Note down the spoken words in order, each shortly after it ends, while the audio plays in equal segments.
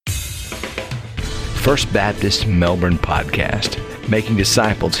First Baptist Melbourne podcast, making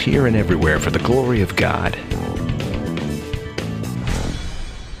disciples here and everywhere for the glory of God.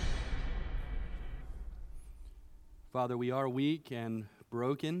 Father, we are weak and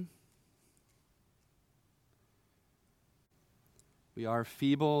broken. We are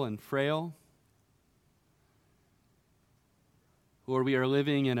feeble and frail. Lord, we are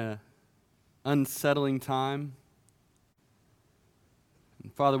living in an unsettling time.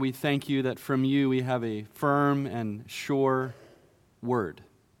 And Father, we thank you that from you we have a firm and sure word.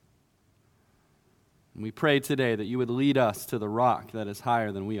 And we pray today that you would lead us to the rock that is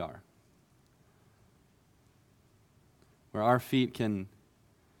higher than we are, where our feet can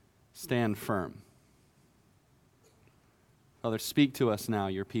stand firm. Father, speak to us now,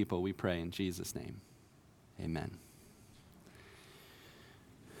 your people, we pray in Jesus' name. Amen.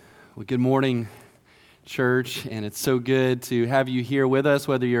 Well, good morning, church, and it's so good to have you here with us,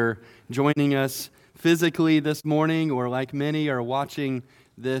 whether you're joining us physically this morning or like many are watching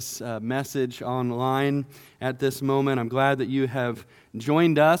this message online at this moment. I'm glad that you have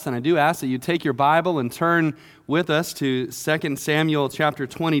joined us, and I do ask that you take your Bible and turn with us to 2 Samuel chapter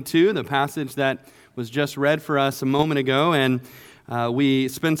 22, the passage that was just read for us a moment ago, and we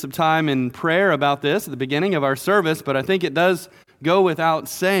spent some time in prayer about this at the beginning of our service, but I think it does go without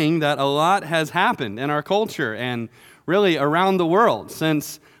saying that a lot has happened in our culture and really around the world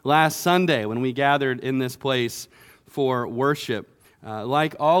since last Sunday when we gathered in this place for worship.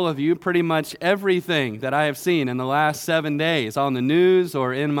 Like all of you, pretty much everything that I have seen in the last 7 days on the news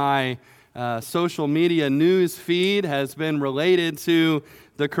or in my social media news feed has been related to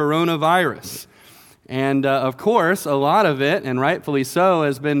the coronavirus. And of course, a lot of it, and rightfully so,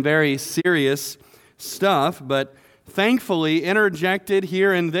 has been very serious stuff, but thankfully interjected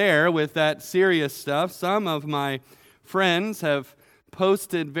here and there with that serious stuff. Some of my friends have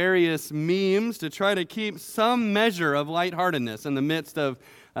posted various memes to try to keep some measure of lightheartedness in the midst of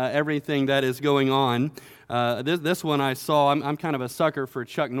everything that is going on. This one I saw, I'm kind of a sucker for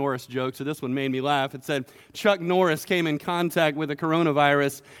Chuck Norris jokes, so this one made me laugh. It said, Chuck Norris came in contact with the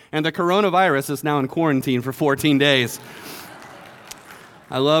coronavirus, and the coronavirus is now in quarantine for 14 days.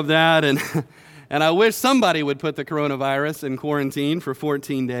 I love that, and I wish somebody would put the coronavirus in quarantine for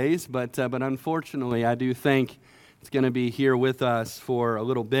 14 days, but unfortunately, I do think it's going to be here with us for a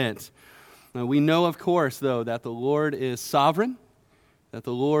little bit. We know, of course, though, that the Lord is sovereign, that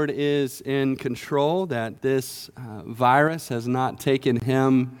the Lord is in control, that this virus has not taken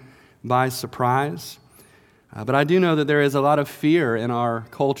him by surprise. But I do know that there is a lot of fear in our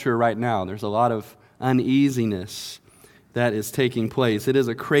culture right now. There's a lot of uneasiness that is taking place. It is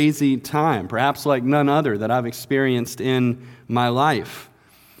a crazy time, perhaps like none other that I've experienced in my life.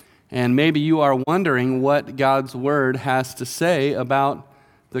 And maybe you are wondering what God's Word has to say about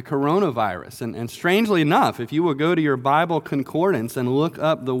the coronavirus. And strangely enough, if you will go to your Bible concordance and look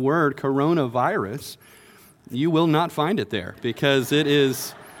up the word coronavirus, you will not find it there because it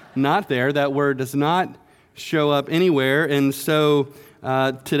is not there. That word does not show up anywhere. And so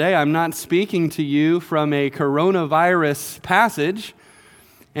today I'm not speaking to you from a coronavirus passage,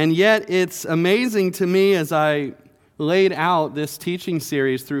 and yet it's amazing to me as I laid out this teaching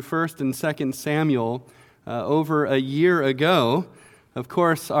series through 1 and 2 Samuel over a year ago. Of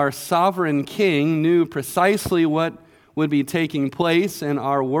course, our sovereign king knew precisely what would be taking place in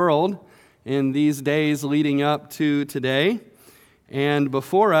our world in these days leading up to today. And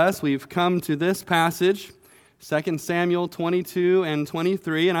before us, we've come to this passage, 2 Samuel 22 and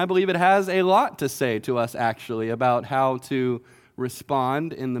 23, and I believe it has a lot to say to us, actually, about how to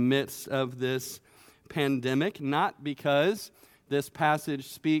respond in the midst of this pandemic, not because this passage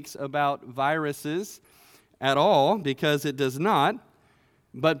speaks about viruses at all, because it does not,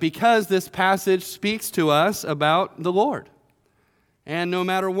 but because this passage speaks to us about the Lord. And no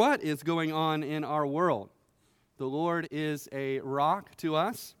matter what is going on in our world, the Lord is a rock to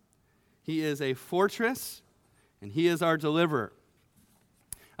us, He is a fortress, and He is our deliverer.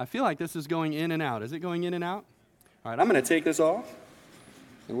 I feel like this is going in and out. Is it going in and out? All right, I'm going to take this off.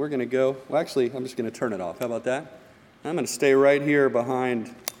 And we're going to go, well, actually, I'm just going to turn it off. How about that? I'm going to stay right here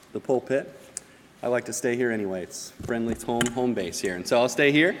behind the pulpit. I like to stay here anyway. It's friendly home base here. And so I'll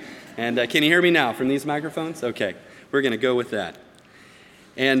stay here. And can you hear me now from these microphones? Okay, we're going to go with that.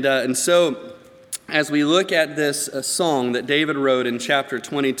 And so as we look at this song that David wrote in chapter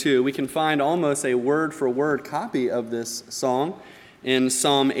 22, we can find almost a word-for-word copy of this song in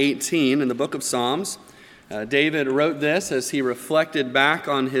Psalm 18 in the book of Psalms. David wrote this as he reflected back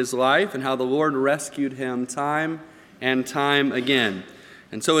on his life and how the Lord rescued him time and time again.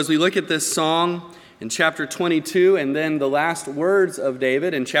 And so as we look at this song in chapter 22, and then the last words of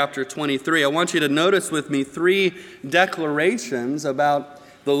David in chapter 23. I want you to notice with me 3 declarations about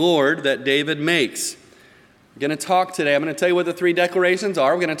the Lord that David makes. I'm going to talk today. I'm going to tell you what the 3 declarations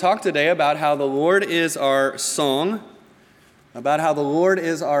are. We're going to talk today about how the Lord is our song, about how the Lord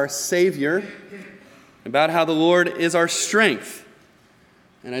is our Savior, about how the Lord is our strength.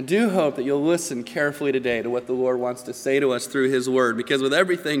 And I do hope that you'll listen carefully today to what the Lord wants to say to us through His Word, because with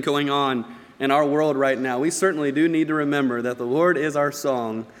everything going on in our world right now, we certainly do need to remember that the Lord is our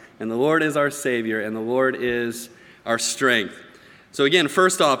song, and the Lord is our Savior, and the Lord is our strength. So again,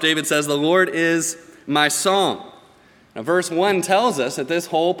 first off, David says, the Lord is my song. Now, verse 1 tells us that this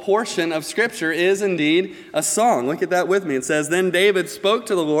whole portion of Scripture is indeed a song. Look at that with me. It says, then David spoke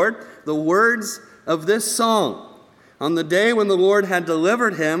to the Lord the words of this song on the day when the Lord had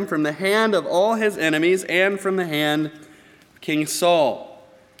delivered him from the hand of all his enemies and from the hand of King Saul.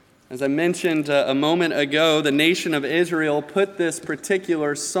 As I mentioned a moment ago, the nation of Israel put this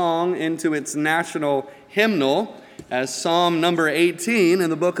particular song into its national hymnal as Psalm number 18 in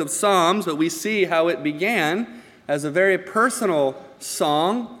the book of Psalms, but we see how it began as a very personal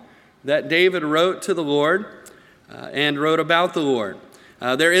song that David wrote to the Lord and wrote about the Lord.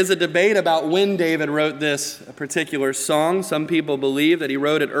 There is a debate about when David wrote this particular song. Some people believe that he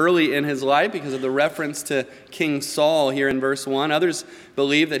wrote it early in his life because of the reference to King Saul here in verse 1. Others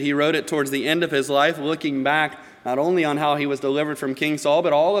believe that he wrote it towards the end of his life, looking back not only on how he was delivered from King Saul,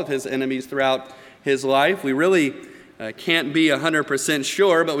 but all of his enemies throughout his life. We really can't be 100%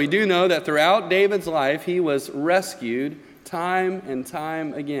 sure, but we do know that throughout David's life, he was rescued time and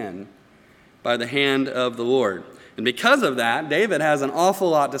time again by the hand of the Lord. And because of that, David has an awful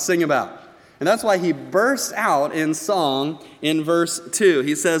lot to sing about. And that's why he bursts out in song in verse 2.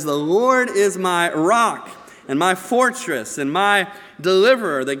 He says, the Lord is my rock and my fortress and my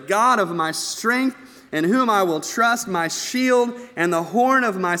deliverer, the God of my strength, in whom I will trust, my shield and the horn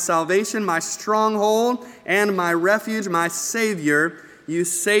of my salvation, my stronghold and my refuge, my Savior. You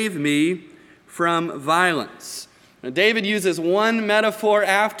save me from violence. Now, David uses one metaphor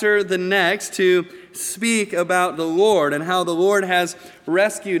after the next to speak about the Lord and how the Lord has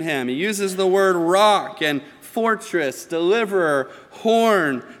rescued him. He uses the word rock and fortress, deliverer,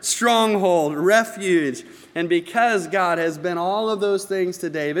 horn, stronghold, refuge. And because God has been all of those things to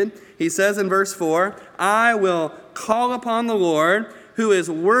David, he says in verse 4, I will call upon the Lord who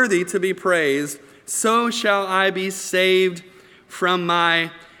is worthy to be praised. So shall I be saved from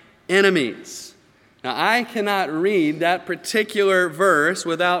my enemies. Now, I cannot read that particular verse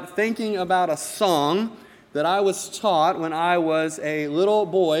without thinking about a song that I was taught when I was a little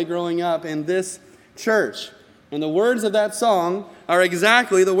boy growing up in this church. And the words of that song are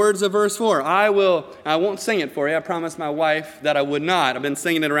exactly the words of verse 4. I won't sing it for you. I promised my wife that I would not. I've been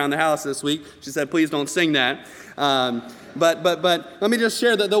singing it around the house this week. She said, please don't sing that. But let me just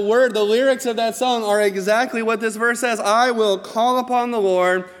share that the lyrics of that song are exactly what this verse says. I will call upon the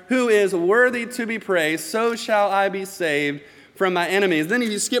Lord who is worthy to be praised. So shall I be saved from my enemies. Then if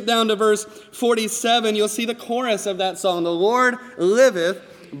you skip down to verse 47, you'll see the chorus of that song. The Lord liveth.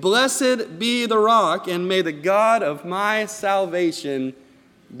 Blessed be the rock, and may the God of my salvation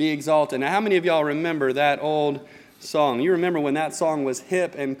be exalted. Now, how many of y'all remember that old song? You remember when that song was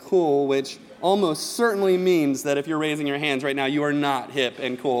hip and cool, which almost certainly means that if you're raising your hands right now, you are not hip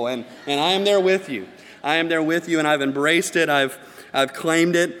and cool. And I am there with you. I am there with you, and I've embraced it. I've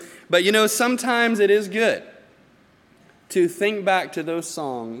claimed it. But you know, sometimes it is good to think back to those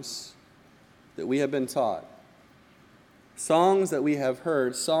songs that we have been taught. Songs that we have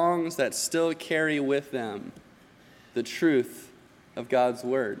heard, songs that still carry with them the truth of God's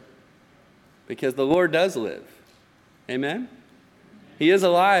Word. Because the Lord does live. Amen? He is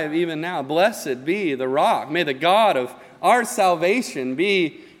alive even now. Blessed be the rock. May the God of our salvation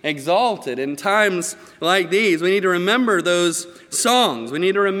be exalted. In times like these, we need to remember those songs. We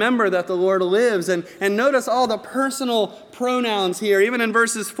need to remember that the Lord lives. And notice all the personal pronouns here. Even in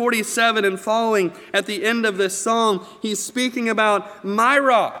verses 47 and following at the end of this song, he's speaking about my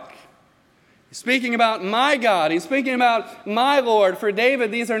rock. He's speaking about my God. He's speaking about my Lord. For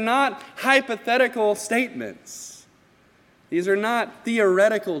David, these are not hypothetical statements. These are not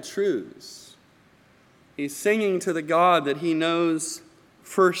theoretical truths. He's singing to the God that he knows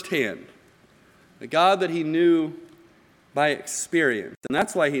firsthand, the God that he knew by experience. And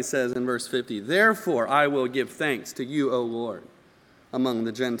that's why he says in verse 50, therefore I will give thanks to you, O Lord, among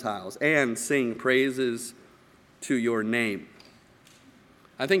the Gentiles, and sing praises to your name.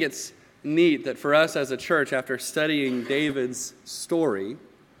 I think it's neat that for us as a church, after studying David's story,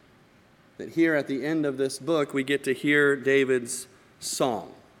 that here at the end of this book, we get to hear David's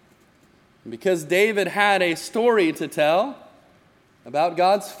song. Because David had a story to tell about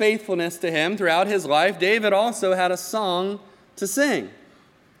God's faithfulness to him throughout his life, David also had a song to sing.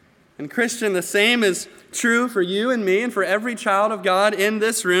 And Christian, the same is true for you and me and for every child of God in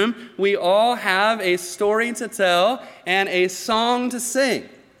this room. We all have a story to tell and a song to sing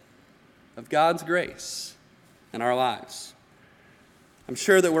of God's grace in our lives. I'm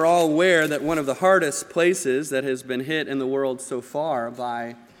sure that we're all aware that one of the hardest places that has been hit in the world so far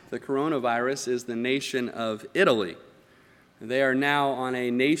by the coronavirus is the nation of Italy. They are now on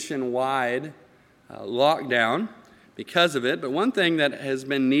a nationwide lockdown because of it. But one thing that has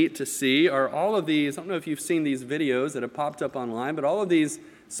been neat to see are all of these, I don't know if you've seen these videos that have popped up online, but all of these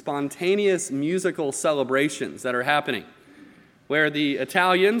spontaneous musical celebrations that are happening, where the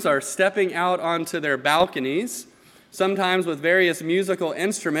Italians are stepping out onto their balconies, sometimes with various musical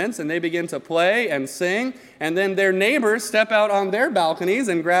instruments, and they begin to play and sing, and then their neighbors step out on their balconies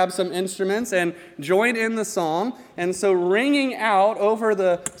and grab some instruments and join in the song. And so ringing out over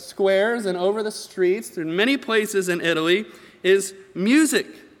the squares and over the streets in many places in Italy is music.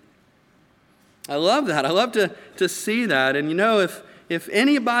 I love that. I love to see that. And you know, if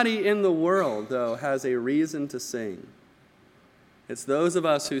anybody in the world, though, has a reason to sing, it's those of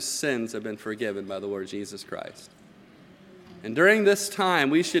us whose sins have been forgiven by the Lord Jesus Christ. And during this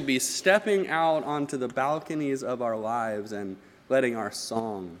time, we should be stepping out onto the balconies of our lives and letting our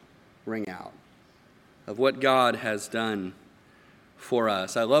song ring out of what God has done for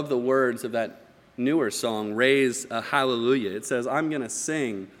us. I love the words of that newer song, Raise a Hallelujah. It says, I'm going to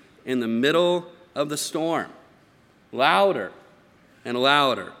sing in the middle of the storm, louder and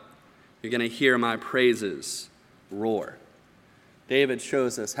louder. You're going to hear my praises roar. David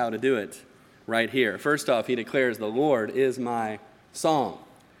shows us how to do it right here. First off, he declares, the Lord is my song.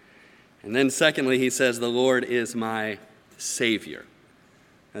 And then secondly, he says, the Lord is my Savior.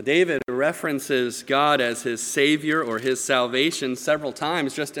 Now, David references God as his Savior or his salvation several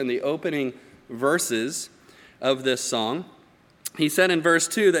times just in the opening verses of this song. He said in verse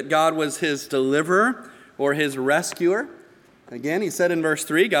 2 that God was his deliverer or his rescuer. Again, he said in verse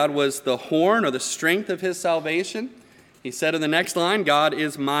 3, God was the horn or the strength of his salvation. He said in the next line, God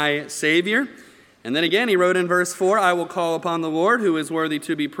is my Savior. And then again, he wrote in verse 4, I will call upon the Lord who is worthy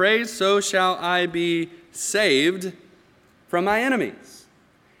to be praised, so shall I be saved from my enemies.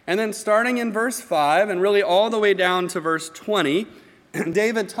 And then starting in verse 5 and really all the way down to verse 20,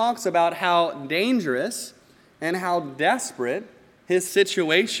 David talks about how dangerous and how desperate his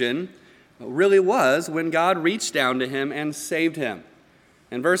situation really was when God reached down to him and saved him.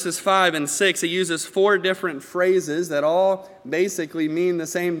 In verses 5 and 6, he uses 4 different phrases that all basically mean the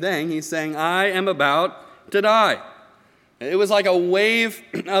same thing. He's saying, I am about to die. It was like a wave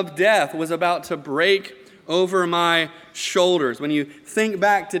of death was about to break over my shoulders. When you think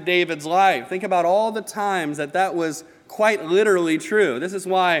back to David's life, think about all the times that was quite literally true. This is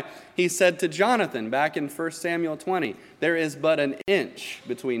why he said to Jonathan back in 1 Samuel 20, there is but an inch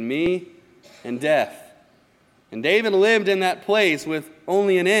between me and death. And David lived in that place with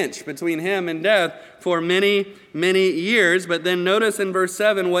only an inch between him and death for many, many years. But then notice in verse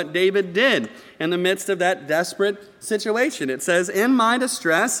 7 what David did in the midst of that desperate situation. It says, in my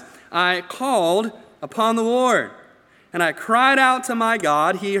distress, I called upon the Lord, and I cried out to my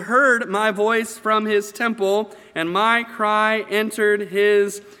God. He heard my voice from his temple, and my cry entered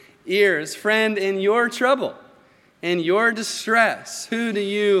his ears. Friend, in your trouble, in your distress, who do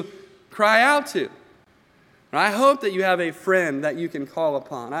you cry out to? I hope that you have a friend that you can call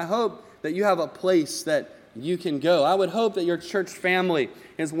upon. I hope that you have a place that you can go. I would hope that your church family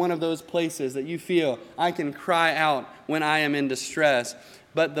is one of those places that you feel I can cry out when I am in distress.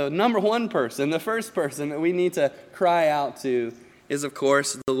 But the number one person, the first person that we need to cry out to is, of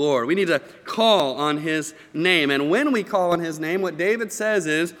course, the Lord. We need to call on his name. And when we call on his name, what David says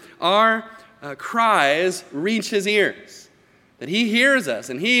is our cries reach his ears. That he hears us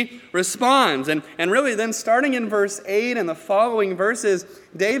and he responds. And really then starting in verse 8 and the following verses,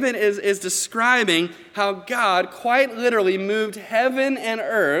 David is describing how God quite literally moved heaven and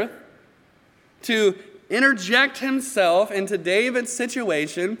earth to interject himself into David's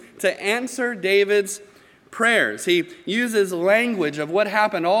situation to answer David's prayers. He uses language of what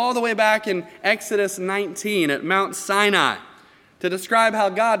happened all the way back in Exodus 19 at Mount Sinai to describe how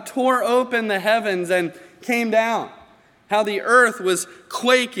God tore open the heavens and came down. How the earth was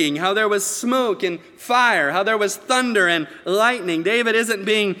quaking, how there was smoke and fire, how there was thunder and lightning. David isn't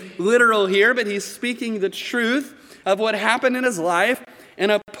being literal here, but he's speaking the truth of what happened in his life in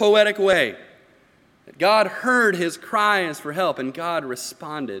a poetic way. That God heard his cries for help, and God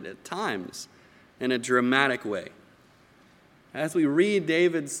responded at times in a dramatic way. As we read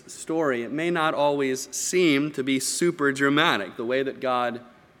David's story, it may not always seem to be super dramatic, the way that God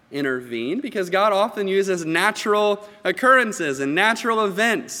intervened, because God often uses natural occurrences and natural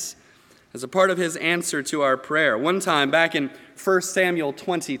events as a part of his answer to our prayer. One time back in 1 Samuel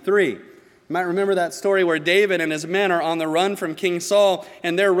 23, you might remember that story where David and his men are on the run from King Saul,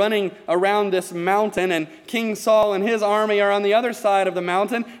 and they're running around this mountain, and King Saul and his army are on the other side of the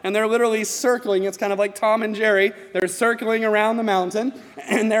mountain, and they're literally circling. It's kind of like Tom and Jerry. They're circling around the mountain,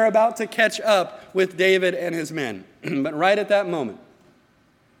 and they're about to catch up with David and his men. But right at that moment,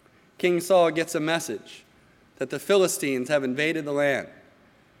 King Saul gets a message that the Philistines have invaded the land.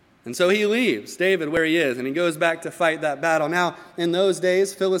 And so he leaves David where he is, and he goes back to fight that battle. Now, in those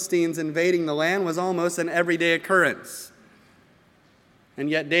days, Philistines invading the land was almost an everyday occurrence. And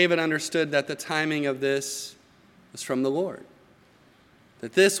yet David understood that the timing of this was from the Lord.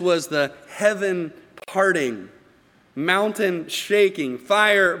 That this was the heaven-parting, mountain-shaking,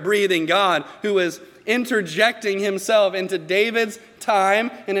 fire-breathing God who was interjecting himself into David's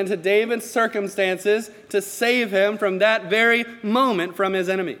time and into David's circumstances to save him from that very moment from his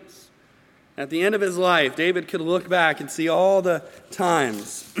enemies. At the end of his life, David could look back and see all the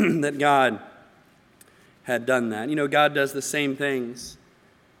times that God had done that. You know, God does the same things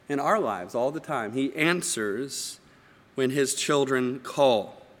in our lives all the time. He answers when his children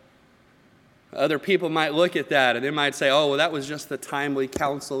call. Other people might look at that and they might say, oh, well, that was just the timely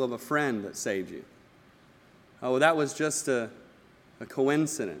counsel of a friend that saved you. Oh, well, that was just a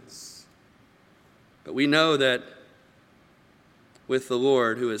coincidence. But we know that with the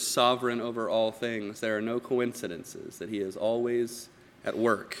Lord, who is sovereign over all things, there are no coincidences, that he is always at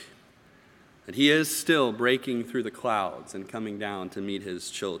work, that he is still breaking through the clouds and coming down to meet his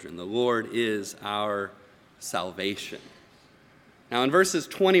children. The Lord is our salvation. Now, in verses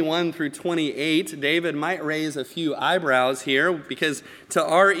 21 through 28, David might raise a few eyebrows here, because to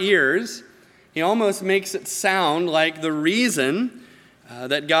our ears, he almost makes it sound like the reason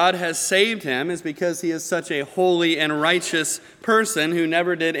that God has saved him is because he is such a holy and righteous person who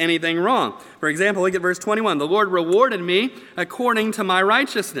never did anything wrong. For example, look at verse 21. The Lord rewarded me according to my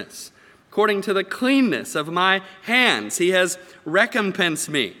righteousness, according to the cleanness of my hands. He has recompensed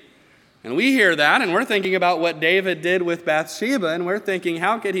me. And we hear that, and we're thinking about what David did with Bathsheba, and we're thinking,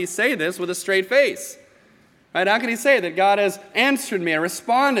 how could he say this with a straight face? Right? How can he say that God has answered me or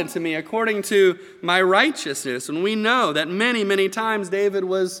responded to me according to my righteousness? And we know that many, many times David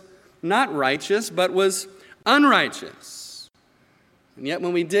was not righteous, but was unrighteous. And yet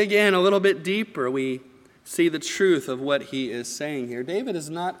when we dig in a little bit deeper, we see the truth of what he is saying here. David is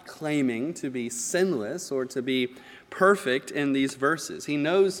not claiming to be sinless or to be perfect in these verses. He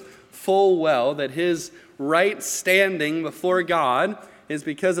knows full well that his right standing before God is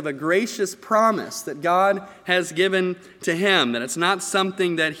because of a gracious promise that God has given to him, that it's not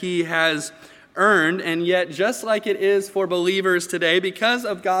something that he has earned. And yet, just like it is for believers today, because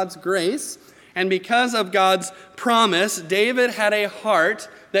of God's grace and because of God's promise, David had a heart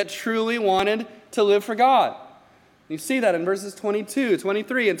that truly wanted to live for God. You see that in verses 22,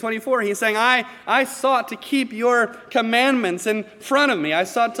 23, and 24. He's saying, I sought to keep your commandments in front of me. I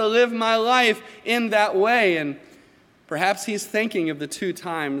sought to live my life in that way. And perhaps he's thinking of the two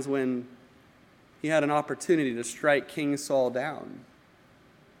times when he had an opportunity to strike King Saul down,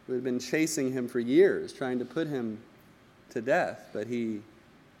 who had been chasing him for years, trying to put him to death. But he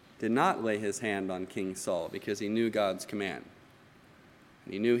did not lay his hand on King Saul because he knew God's command.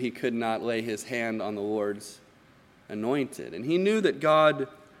 And he knew he could not lay his hand on the Lord's anointed. And he knew that God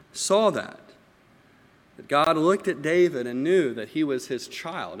saw that. That God looked at David and knew that he was his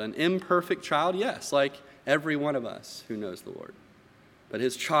child, an imperfect child, yes, like every one of us who knows the Lord, but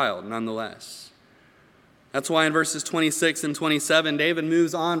his child nonetheless. That's why in verses 26 and 27, David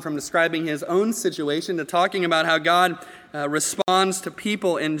moves on from describing his own situation to talking about how God responds to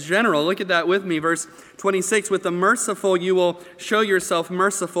people in general. Look at that with me. Verse 26, with the merciful you will show yourself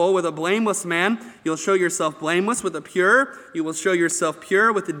merciful. With a blameless man you'll show yourself blameless. With the pure you will show yourself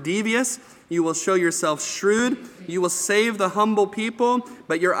pure. With the devious you will show yourself shrewd. You will save the humble people,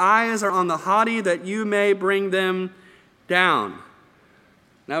 but your eyes are on the haughty that you may bring them down.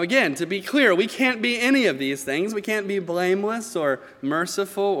 Now again, to be clear, we can't be any of these things. We can't be blameless or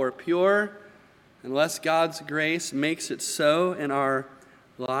merciful or pure unless God's grace makes it so in our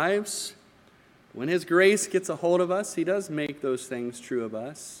lives. When his grace gets a hold of us, he does make those things true of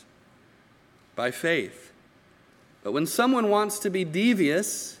us by faith. But when someone wants to be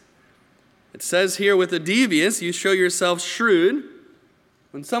devious, it says here with the devious, you show yourself shrewd.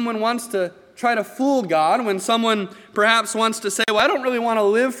 When someone wants to try to fool God, when someone perhaps wants to say, well, I don't really want to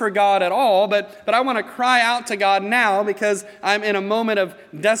live for God at all, but I want to cry out to God now because I'm in a moment of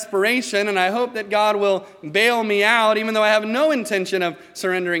desperation, and I hope that God will bail me out, even though I have no intention of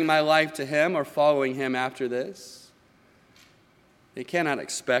surrendering my life to Him or following Him after this. They cannot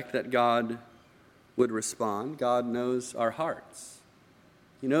expect that God would respond. God knows our hearts.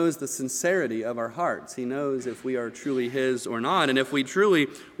 He knows the sincerity of our hearts. He knows if we are truly His or not. And if we truly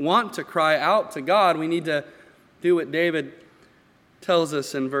want to cry out to God, we need to do what David tells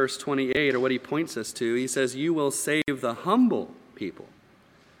us in verse 28, or what he points us to. He says, you will save the humble people,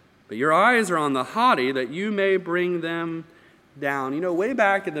 but your eyes are on the haughty, that you may bring them down. You know, way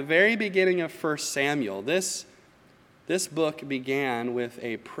back at the very beginning of 1 Samuel, this book began with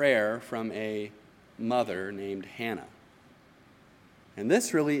a prayer from a mother named Hannah. And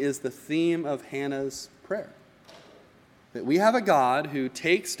this really is the theme of Hannah's prayer. That we have a God who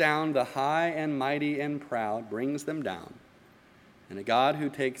takes down the high and mighty and proud, brings them down. And a God who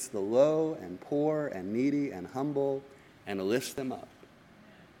takes the low and poor and needy and humble and lifts them up.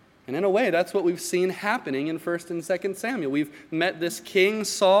 And in a way, that's what we've seen happening in 1 and 2 Samuel. We've met this king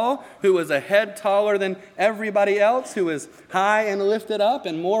Saul, who was a head taller than everybody else, who was high and lifted up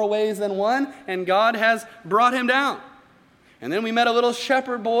in more ways than one, and God has brought him down. And then we met a little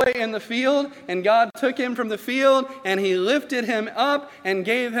shepherd boy in the field, and God took him from the field, and He lifted him up and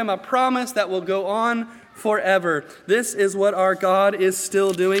gave him a promise that will go on forever. This is what our God is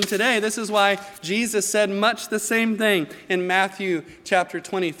still doing today. This is why Jesus said much the same thing in Matthew chapter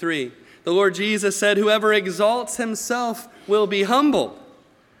 23. The Lord Jesus said, whoever exalts himself will be humbled,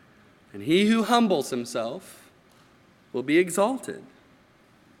 and he who humbles himself will be exalted.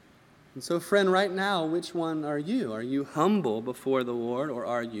 And so, friend, right now, which one are you? Are you humble before the Lord, or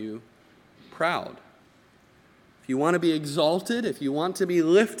are you proud? If you want to be exalted, if you want to be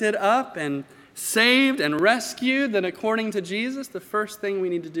lifted up and saved and rescued, then according to Jesus, the first thing we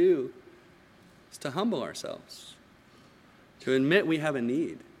need to do is to humble ourselves, to admit we have a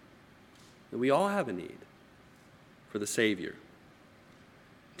need, that we all have a need for the Savior.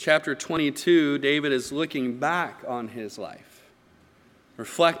 Chapter 22, David is looking back on his life,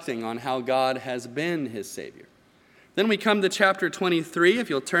 reflecting on how God has been his Savior. Then we come to chapter 23, if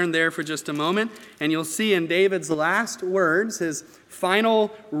you'll turn there for just a moment, and you'll see in David's last words, his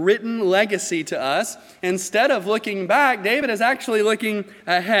final written legacy to us, instead of looking back, David is actually looking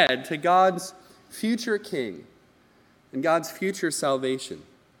ahead to God's future king and God's future salvation.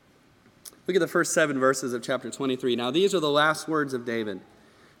 Look at the first 7 verses of chapter 23. Now these are the last words of David.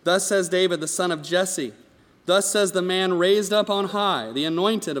 Thus says David, the son of Jesse. Thus says the man raised up on high, the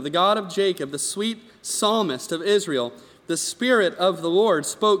anointed of the God of Jacob, the sweet psalmist of Israel. The Spirit of the Lord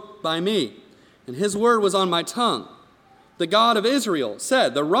spoke by me, and His word was on my tongue. The God of Israel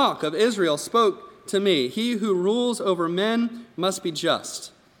said, the rock of Israel spoke to me. He who rules over men must be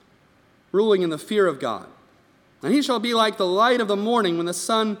just, ruling in the fear of God. And he shall be like the light of the morning when the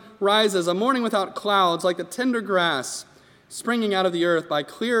sun rises, a morning without clouds, like the tender grass springing out of the earth by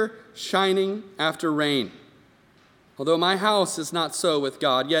clear shining after rain. Although my house is not so with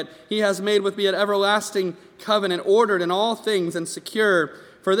God, yet He has made with me an everlasting covenant, ordered in all things and secure.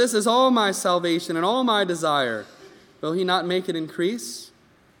 For this is all my salvation and all my desire. Will He not make it increase?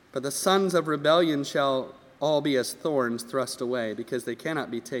 But the sons of rebellion shall all be as thorns thrust away, because they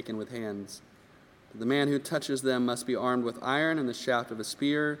cannot be taken with hands. But the man who touches them must be armed with iron and the shaft of a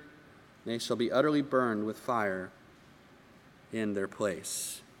spear. They shall be utterly burned with fire in their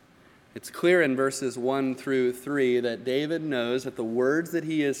place. It's clear in verses 1 through 3 that David knows that the words that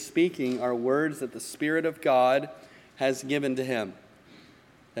he is speaking are words that the Spirit of God has given to him.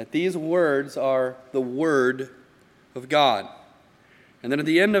 That these words are the Word of God. And then at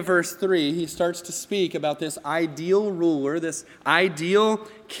the end of verse 3, he starts to speak about this ideal ruler, this ideal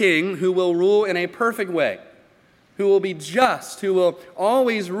king who will rule in a perfect way, who will be just, who will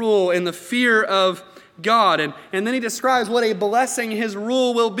always rule in the fear of God. And then he describes what a blessing his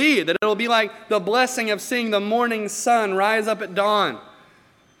rule will be, that it'll be like the blessing of seeing the morning sun rise up at dawn.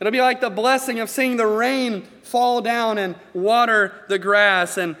 It'll be like the blessing of seeing the rain fall down and water the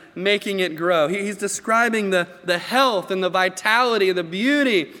grass and making it grow. He's describing the health and the vitality and the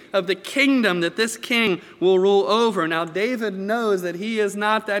beauty of the kingdom that this king will rule over. Now, David knows that he is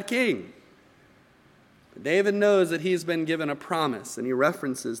not that king. But David knows that he's been given a promise, and he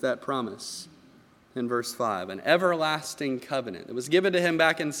references that promise in verse 5, an everlasting covenant that was given to him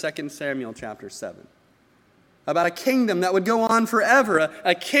back in 2 Samuel chapter 7, about a kingdom that would go on forever,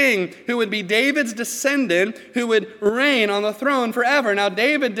 a king who would be David's descendant, who would reign on the throne forever. Now,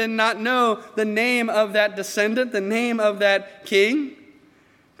 David did not know the name of that descendant, the name of that king,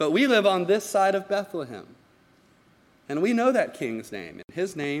 But we live on this side of Bethlehem. And we know that king's name. And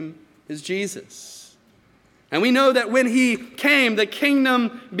his name is Jesus. And we know that when he came, the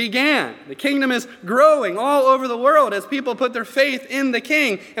kingdom began. The kingdom is growing all over the world as people put their faith in the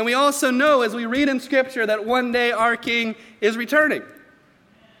king. And we also know, as we read in Scripture, that one day our king is returning.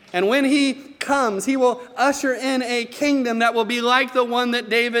 And when he comes, he will usher in a kingdom that will be like the one that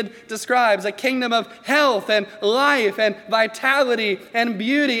David describes, a kingdom of health and life and vitality and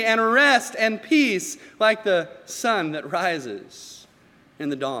beauty and rest and peace, like the sun that rises in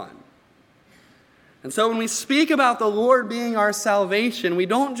the dawn. And so when we speak about the Lord being our salvation, we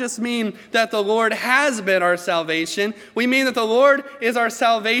don't just mean that the Lord has been our salvation. We mean that the Lord is our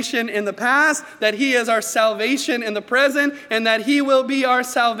salvation in the past, that he is our salvation in the present, and that he will be our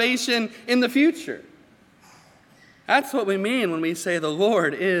salvation in the future. That's what we mean when we say the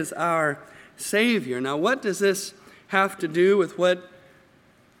Lord is our Savior. Now, what does this have to do with what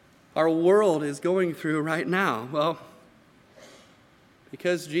our world is going through right now? Well,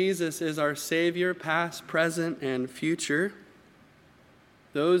 because Jesus is our Savior, past, present, and future,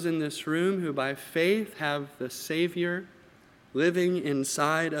 those in this room who by faith have the Savior living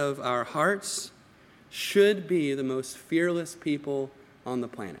inside of our hearts should be the most fearless people on the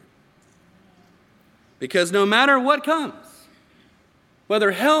planet. Because no matter what comes,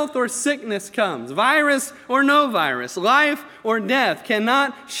 whether health or sickness comes, virus or no virus, life or death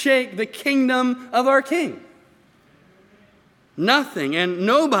cannot shake the kingdom of our King. Nothing and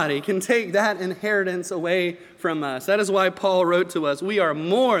nobody can take that inheritance away from us. That is why Paul wrote to us, we are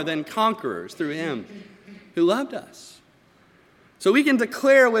more than conquerors through him who loved us. So we can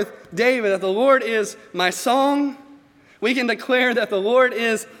declare with David that the Lord is my song. We can declare that the Lord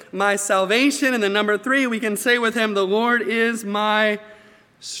is my salvation. And then number 3, we can say with him, the Lord is my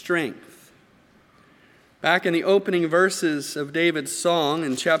strength. Back in the opening verses of David's song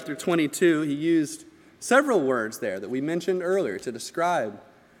in chapter 22, he used several words there that we mentioned earlier to describe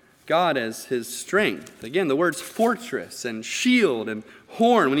God as his strength. Again, the words fortress and shield and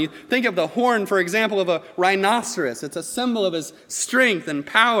horn. When you think of the horn, for example, of a rhinoceros, it's a symbol of his strength and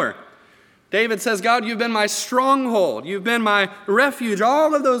power. David says, God, you've been my stronghold. You've been my refuge.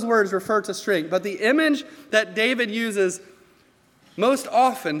 All of those words refer to strength. But the image that David uses most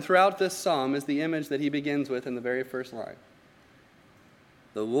often throughout this psalm is the image that he begins with in the very first line.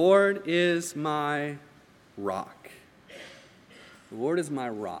 The Lord is my rock. The Lord is my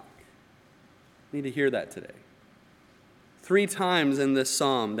rock. You need to hear that today. 3 times in this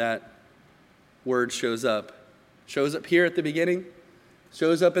psalm that word shows up. Shows up here at the beginning.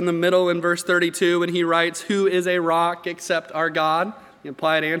 Shows up in the middle in verse 32 when he writes, who is a rock except our God? The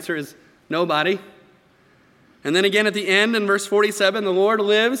implied answer is nobody. And then again at the end in verse 47, the Lord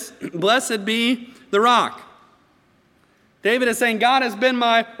lives. Blessed be the rock. David is saying, God has been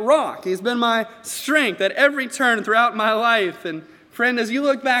my rock. He's been my strength at every turn throughout my life. And friend, as you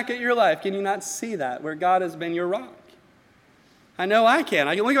look back at your life, can you not see that, where God has been your rock? I know I can.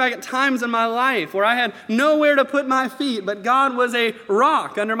 I can look back at times in my life where I had nowhere to put my feet, but God was a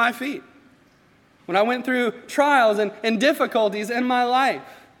rock under my feet. When I went through trials and difficulties in my life,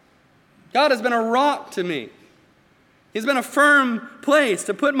 God has been a rock to me. He's been a firm place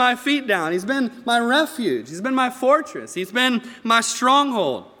to put my feet down. He's been my refuge. He's been my fortress. He's been my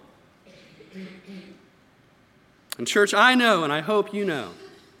stronghold. And church, I know and I hope you know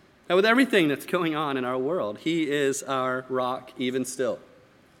that with everything that's going on in our world, he is our rock even still.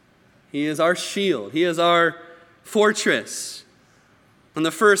 He is our shield. He is our fortress. In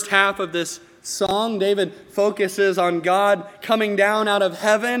the first half of this song, David focuses on God coming down out of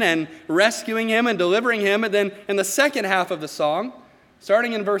heaven and rescuing him and delivering him. And then in the second half of the song,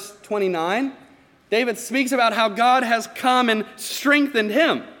 starting in verse 29, David speaks about how God has come and strengthened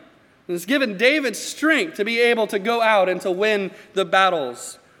him. And has given David strength to be able to go out and to win the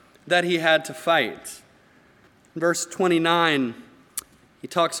battles that he had to fight. In verse 29, he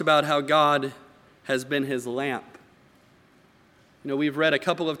talks about how God has been his lamp. You know, we've read a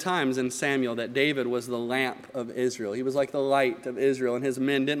couple of times in Samuel that David was the lamp of Israel. He was like the light of Israel, and his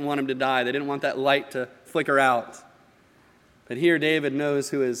men didn't want him to die. They didn't want that light to flicker out. But here David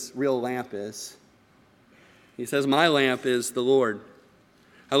knows who his real lamp is. He says, my lamp is the Lord.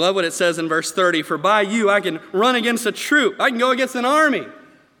 I love what it says in verse 30, for by you I can run against a troop. I can go against an army.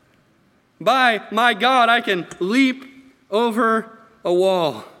 By my God, I can leap over a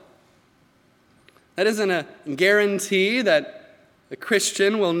wall. That isn't a guarantee that a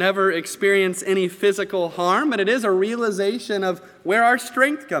Christian will never experience any physical harm, but it is a realization of where our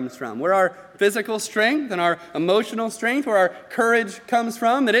strength comes from, where our physical strength and our emotional strength, where our courage comes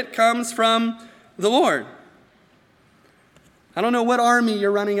from, that it comes from the Lord. I don't know what army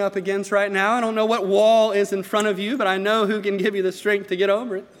you're running up against right now. I don't know what wall is in front of you, but I know who can give you the strength to get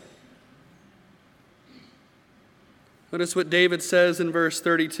over it. Notice what David says in verse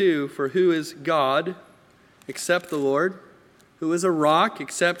 32, "For who is God except the Lord? Who is a rock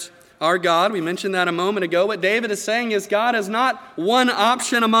except our God?" We mentioned that a moment ago. What David is saying is God is not one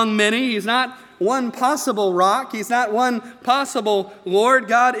option among many. He's not one possible rock. He's not one possible Lord.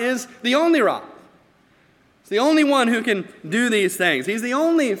 God is the only rock. He's the only one who can do these things. He's the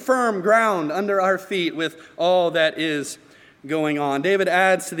only firm ground under our feet with all that is going on. David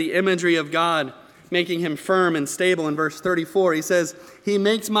adds to the imagery of God, making him firm and stable in verse 34. He says, "He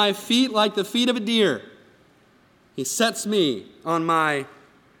makes my feet like the feet of a deer. He sets me on my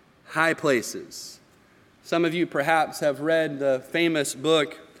high places." Some of you perhaps have read the famous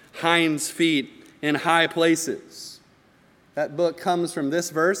book, Hind's Feet in High Places. That book comes from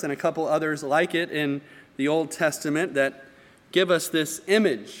this verse and a couple others like it in the Old Testament that give us this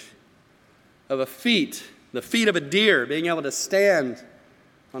image of the feet of a deer being able to stand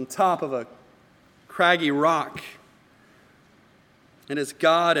on top of a craggy rock. It is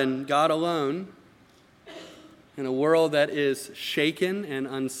God and God alone in a world that is shaken and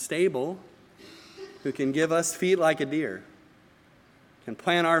unstable who can give us feet like a deer, can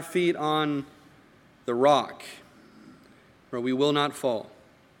plant our feet on the rock where we will not fall.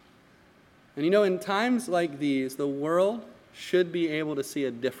 And you know, in times like these, the world should be able to see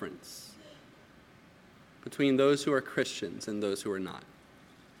a difference between those who are Christians and those who are not.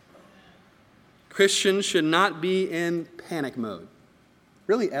 Christians should not be in panic mode,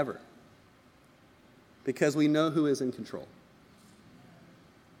 really ever, because we know who is in control.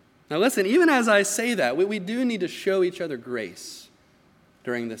 Now listen, even as I say that, we do need to show each other grace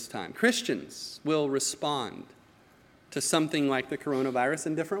during this time. Christians will respond to something like the coronavirus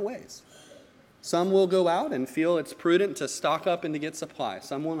in different ways. Some will go out and feel it's prudent to stock up and to get supplies.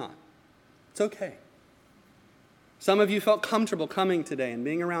 Some will not. It's okay. Some of you felt comfortable coming today and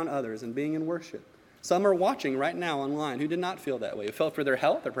being around others and being in worship. Some are watching right now online who did not feel that way, who felt for their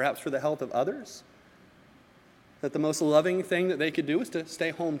health or perhaps for the health of others, that the most loving thing that they could do is to stay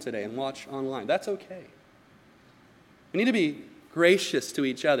home today and watch online. That's okay. We need to be gracious to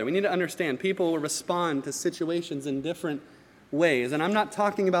each other. We need to understand people will respond to situations in different ways. And I'm not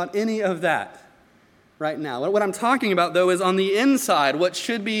talking about any of that right now. What I'm talking about, though, is on the inside, what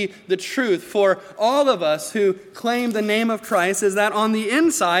should be the truth for all of us who claim the name of Christ is that on the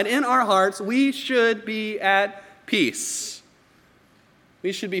inside, in our hearts, we should be at peace.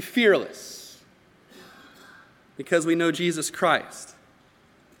 We should be fearless because we know Jesus Christ.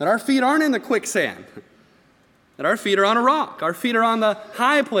 That our feet aren't in the quicksand. That our feet are on a rock. Our feet are on the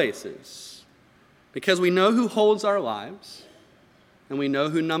high places because we know who holds our lives and we know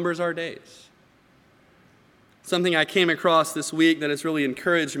who numbers our days. Something I came across this week that has really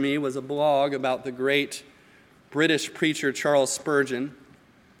encouraged me was a blog about the great British preacher Charles Spurgeon,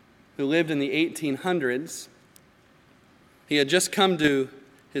 who lived in the 1800s. He had just come to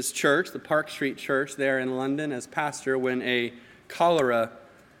his church, the Park Street Church there in London, as pastor when a cholera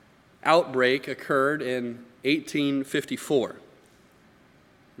outbreak occurred in 1854.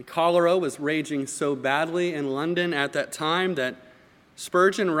 And cholera was raging so badly in London at that time that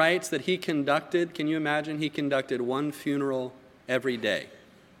Spurgeon writes that he conducted, can you imagine, he conducted one funeral every day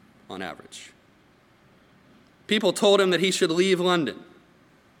on average. People told him that he should leave London,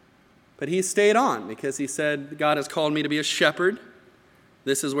 but he stayed on because he said, God has called me to be a shepherd.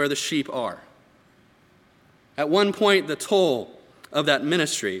 This is where the sheep are. At one point, the toll of that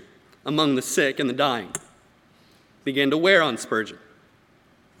ministry among the sick and the dying began to wear on Spurgeon.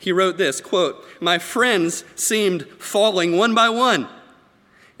 He wrote this, quote, "My friends seemed falling one by one,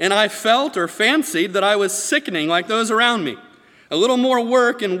 and I felt or fancied that I was sickening like those around me. A little more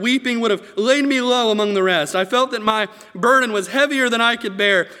work and weeping would have laid me low among the rest. I felt that my burden was heavier than I could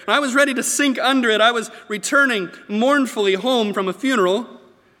bear. I was ready to sink under it. I was returning mournfully home from a funeral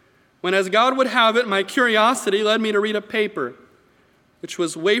when, as God would have it, my curiosity led me to read a paper which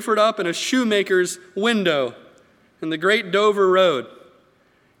was wafered up in a shoemaker's window in the great Dover Road.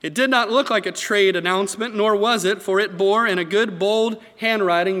 It did not look like a trade announcement, nor was it, for it bore in a good, bold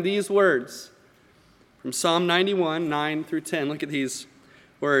handwriting these words from Psalm 91, 9 through 10. Look at these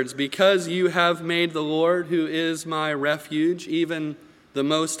words. Because you have made the Lord, who is my refuge, even the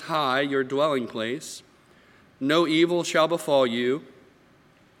Most High, your dwelling place, no evil shall befall you,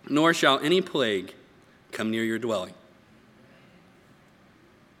 nor shall any plague come near your dwelling.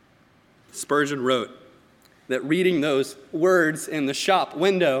 Spurgeon wrote that reading those words in the shop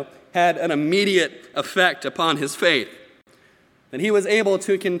window had an immediate effect upon his faith, that he was able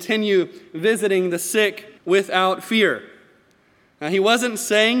to continue visiting the sick without fear, Now, he wasn't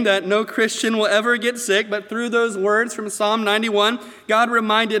saying that no Christian will ever get sick, but through those words from Psalm 91, God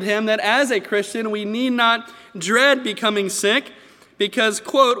reminded him that as a Christian, we need not dread becoming sick because,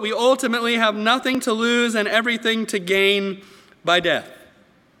 quote, we ultimately have nothing to lose and everything to gain by death.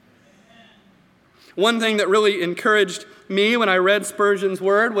 One thing that really encouraged me when I read Spurgeon's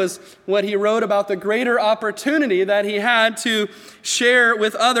word was what he wrote about the greater opportunity that he had to share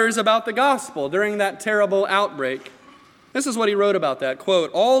with others about the gospel during that terrible outbreak. This is what he wrote about that,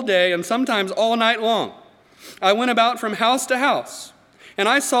 quote, all day and sometimes all night long, I went about from house to house, and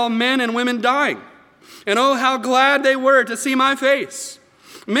I saw men and women dying. And oh, how glad they were to see my face.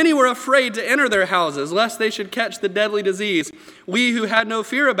 Many were afraid to enter their houses, lest they should catch the deadly disease. We who had no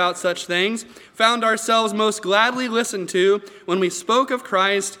fear about such things found ourselves most gladly listened to when we spoke of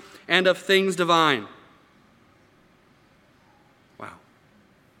Christ and of things divine. Wow.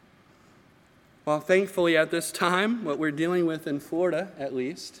 Well, thankfully at this time, what we're dealing with in Florida, at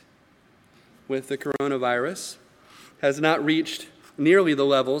least, with the coronavirus, has not reached nearly the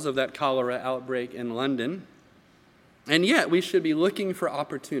levels of that cholera outbreak in London. And yet, we should be looking for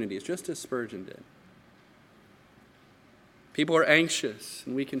opportunities, just as Spurgeon did. People are anxious,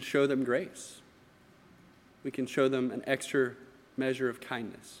 and we can show them grace. We can show them an extra measure of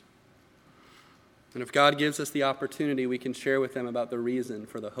kindness. And if God gives us the opportunity, we can share with them about the reason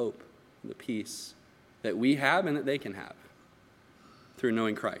for the hope, the peace that we have and that they can have through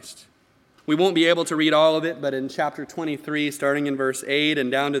knowing Christ. We won't be able to read all of it, but in chapter 23, starting in verse 8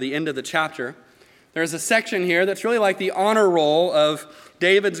 and down to the end of the chapter, there's a section here that's really like the honor roll of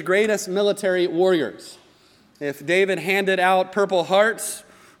David's greatest military warriors. If David handed out Purple Hearts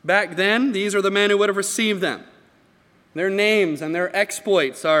back then, these are the men who would have received them. Their names and their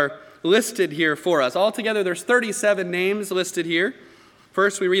exploits are listed here for us. Altogether, there's 37 names listed here.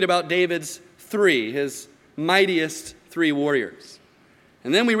 First, we read about David's his mightiest 3 warriors.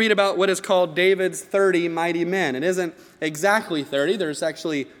 And then we read about what is called David's 30 mighty men. It isn't exactly 30. There's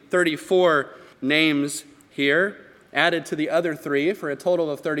actually 34 names here, added to the other 3 for a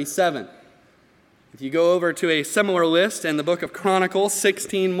total of 37. If you go over to a similar list in the book of Chronicles,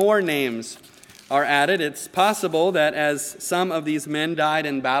 16 more names are added. It's possible that as some of these men died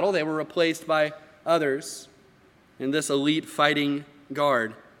in battle, they were replaced by others in this elite fighting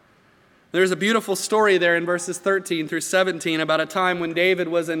guard. There's a beautiful story there in verses 13 through 17 about a time when David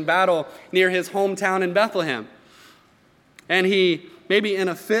was in battle near his hometown in Bethlehem. And he, maybe in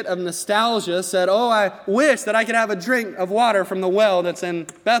a fit of nostalgia, said, oh, I wish that I could have a drink of water from the well that's in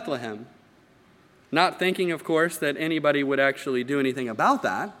Bethlehem. Not thinking, of course, that anybody would actually do anything about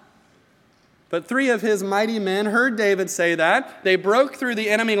that. But 3 of his mighty men heard David say that. They broke through the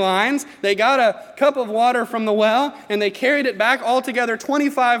enemy lines. They got a cup of water from the well, and they carried it back altogether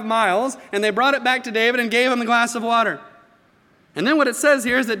 25 miles, and they brought it back to David and gave him the glass of water. And then what it says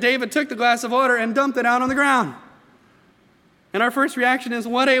here is that David took the glass of water and dumped it out on the ground. And our first reaction is,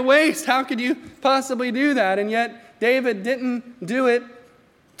 what a waste. How could you possibly do that? And yet David didn't do it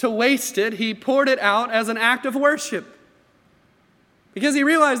to waste it. He poured it out as an act of worship. Because he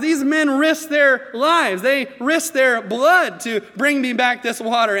realized these men risked their lives. They risked their blood to bring me back this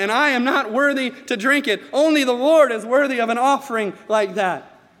water, and I am not worthy to drink it. Only the Lord is worthy of an offering like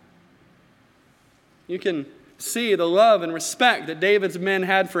that. You can see the love and respect that David's men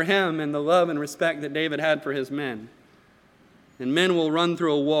had for him and the love and respect that David had for his men. And men will run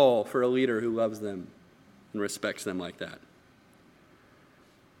through a wall for a leader who loves them and respects them like that.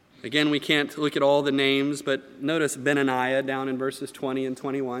 Again, we can't look at all the names, but notice Benaniah down in verses 20 and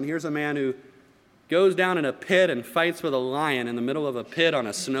 21. Here's a man who goes down in a pit and fights with a lion in the middle of a pit on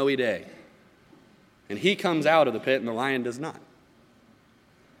a snowy day. And he comes out of the pit and the lion does not.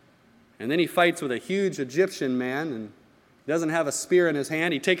 And then he fights with a huge Egyptian man and doesn't have a spear in his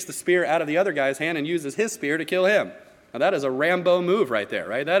hand. He takes the spear out of the other guy's hand and uses his spear to kill him. Now that is a Rambo move right there,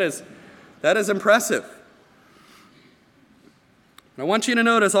 right? That is impressive. I want you to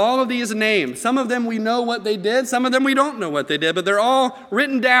notice all of these names. Some of them we know what they did. Some of them we don't know what they did. But they're all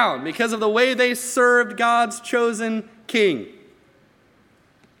written down because of the way they served God's chosen king.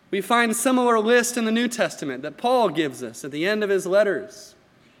 We find similar lists in the New Testament that Paul gives us at the end of his letters.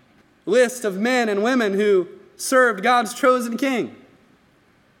 List of men and women who served God's chosen king.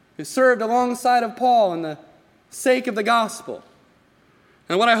 Who served alongside of Paul in the sake of the gospel.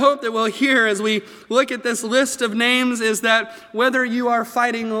 And what I hope that we'll hear as we look at this list of names is that whether you are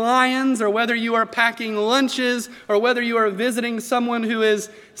fighting lions or whether you are packing lunches or whether you are visiting someone who is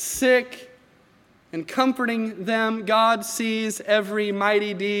sick and comforting them, God sees every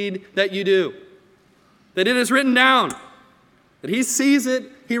mighty deed that you do. That it is written down. That he sees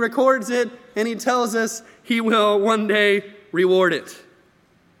it, he records it, and he tells us he will one day reward it.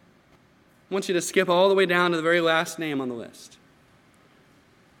 I want you to skip all the way down to the very last name on the list.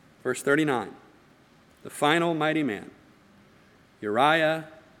 Verse 39, the final mighty man, Uriah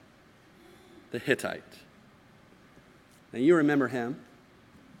the Hittite. Now you remember him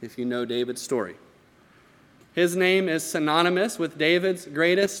if you know David's story. His name is synonymous with David's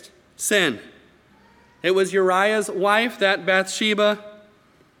greatest sin. It was Uriah's wife, Bathsheba,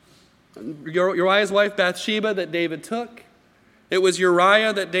 that David took. It was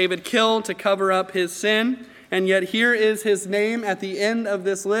Uriah that David killed to cover up his sin. And yet here is his name at the end of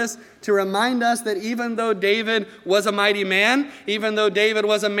this list to remind us that even though David was a mighty man, even though David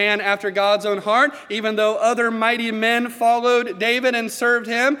was a man after God's own heart, even though other mighty men followed David and served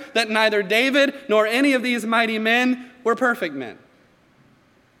him, that neither David nor any of these mighty men were perfect men.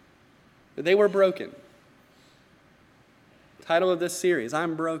 But they were broken. Title of this series,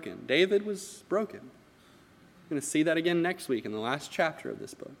 I'm Broken. David was broken. We're going to see that again next week in the last chapter of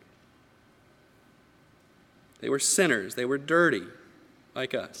this book. They were sinners. They were dirty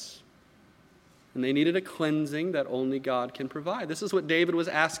like us. And they needed a cleansing that only God can provide. This is what David was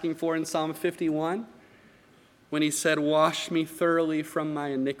asking for in Psalm 51 when he said, "Wash me thoroughly from my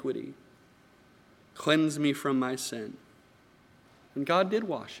iniquity. Cleanse me from my sin." And God did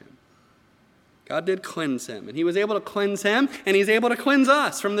wash him. God did cleanse him. And he was able to cleanse him, and he's able to cleanse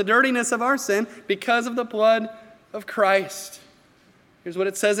us from the dirtiness of our sin because of the blood of Christ. Here's what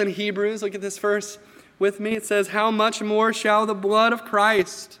it says in Hebrews. Look at this verse with me. It says, "How much more shall the blood of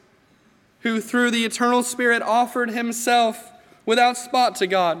Christ, who through the eternal Spirit offered himself without spot to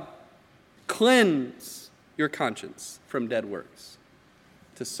God, cleanse your conscience from dead works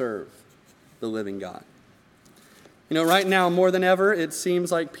to serve the living God." You know, right now, more than ever, it seems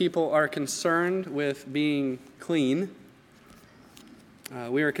like people are concerned with being clean.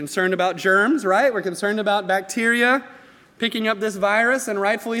 We are concerned about germs, right? We're concerned about bacteria picking up this virus, and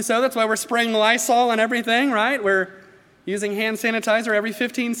rightfully so. That's why we're spraying Lysol and everything, right? We're using hand sanitizer every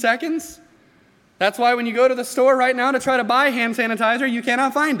 15 seconds. That's why when you go to the store right now to try to buy hand sanitizer, you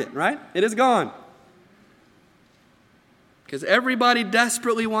cannot find it, right? It is gone. Because everybody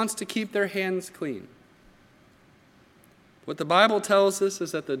desperately wants to keep their hands clean. What the Bible tells us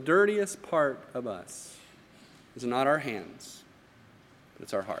is that the dirtiest part of us is not our hands, but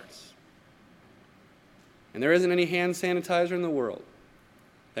it's our hearts. And there isn't any hand sanitizer in the world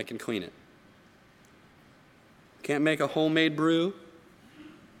that can clean it. Can't make a homemade brew.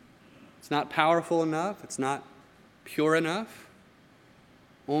 It's not powerful enough. It's not pure enough.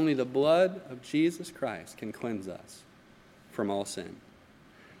 Only the blood of Jesus Christ can cleanse us from all sin.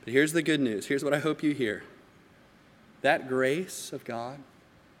 But here's the good news. Here's what I hope you hear. That grace of God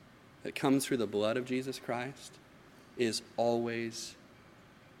that comes through the blood of Jesus Christ is always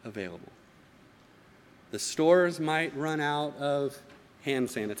available. The stores might run out of hand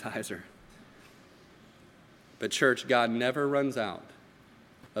sanitizer. But church, God never runs out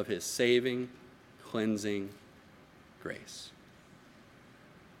of his saving, cleansing grace.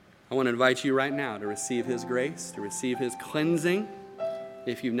 I want to invite you right now to receive his grace, to receive his cleansing,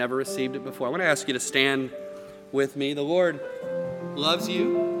 if you've never received it before. I want to ask you to stand with me. The Lord loves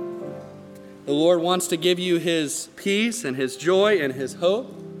you. The Lord wants to give you his peace and his joy and his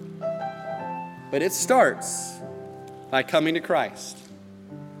hope. But it starts by coming to Christ,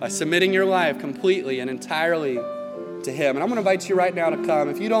 by submitting your life completely and entirely to him. And I'm going to invite you right now to come.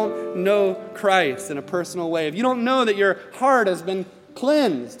 If you don't know Christ in a personal way, if you don't know that your heart has been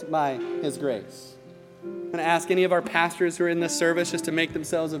cleansed by his grace, I'm going to ask any of our pastors who are in this service just to make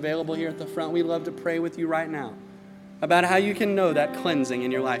themselves available here at the front. We'd love to pray with you right now about how you can know that cleansing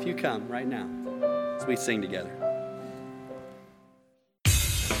in your life. You come right now as we sing together.